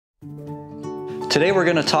Today we're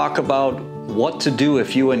going to talk about what to do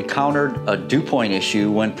if you encountered a dew point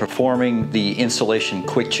issue when performing the installation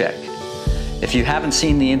quick check. If you haven't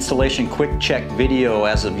seen the installation quick check video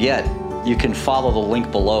as of yet, you can follow the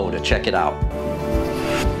link below to check it out.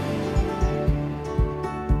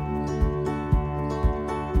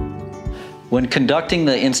 When conducting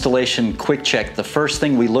the installation quick check, the first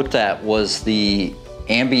thing we looked at was the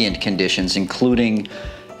ambient conditions, including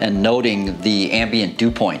and noting the ambient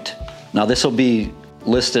dew point. Now this will be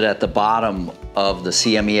listed at the bottom of the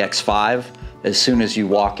CME X5 as soon as you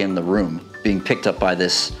walk in the room, being picked up by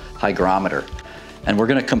this hygrometer. And we're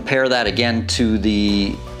going to compare that again to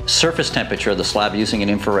the surface temperature of the slab using an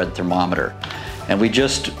infrared thermometer. And we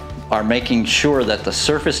just are making sure that the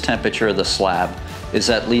surface temperature of the slab is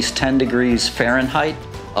at least 10 degrees Fahrenheit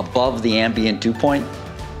above the ambient dew point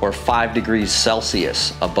or 5 degrees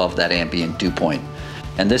Celsius above that ambient dew point.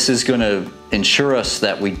 And this is going to ensure us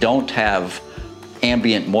that we don't have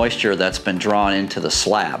ambient moisture that's been drawn into the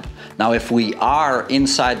slab. Now, if we are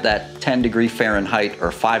inside that 10 degree Fahrenheit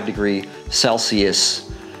or 5 degree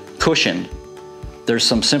Celsius cushion, there's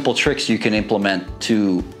some simple tricks you can implement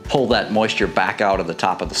to pull that moisture back out of the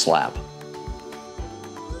top of the slab.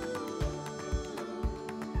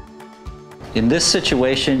 In this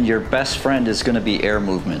situation, your best friend is going to be air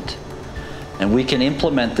movement. And we can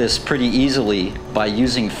implement this pretty easily by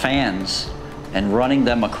using fans and running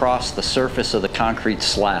them across the surface of the concrete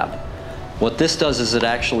slab. What this does is it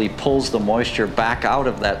actually pulls the moisture back out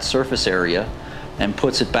of that surface area and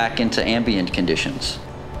puts it back into ambient conditions.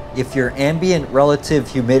 If your ambient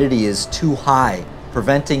relative humidity is too high,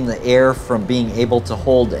 preventing the air from being able to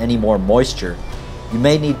hold any more moisture, you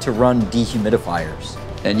may need to run dehumidifiers.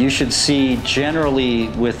 And you should see generally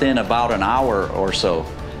within about an hour or so,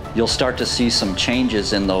 you'll start to see some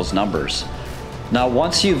changes in those numbers. Now,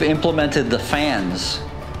 once you've implemented the fans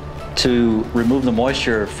to remove the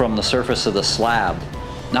moisture from the surface of the slab,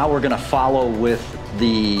 now we're going to follow with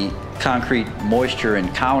the concrete moisture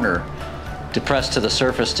encounter to press to the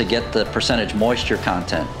surface to get the percentage moisture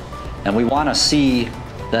content. And we want to see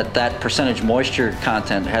that that percentage moisture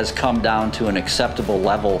content has come down to an acceptable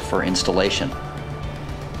level for installation.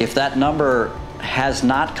 If that number has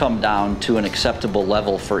not come down to an acceptable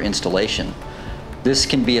level for installation, this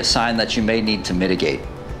can be a sign that you may need to mitigate.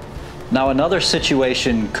 Now, another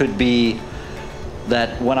situation could be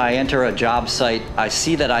that when I enter a job site, I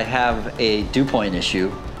see that I have a dew point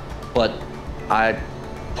issue, but I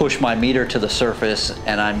push my meter to the surface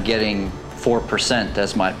and I'm getting 4%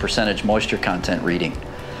 as my percentage moisture content reading.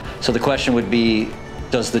 So the question would be,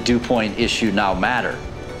 does the dew point issue now matter?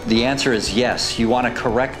 The answer is yes. You want to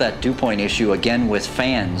correct that dew point issue again with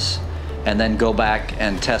fans and then go back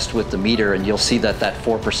and test with the meter, and you'll see that that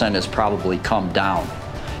 4% has probably come down.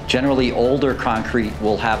 Generally, older concrete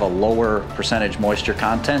will have a lower percentage moisture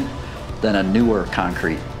content than a newer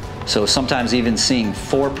concrete. So sometimes even seeing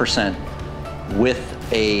 4% with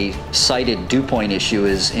a cited dew point issue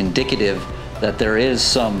is indicative that there is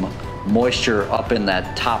some moisture up in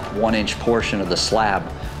that top 1-inch portion of the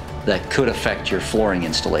slab that could affect your flooring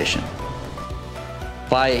installation.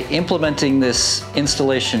 By implementing this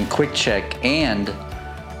installation quick check and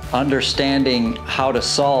understanding how to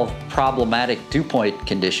solve problematic dew point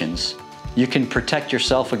conditions, you can protect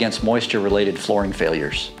yourself against moisture-related flooring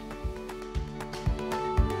failures.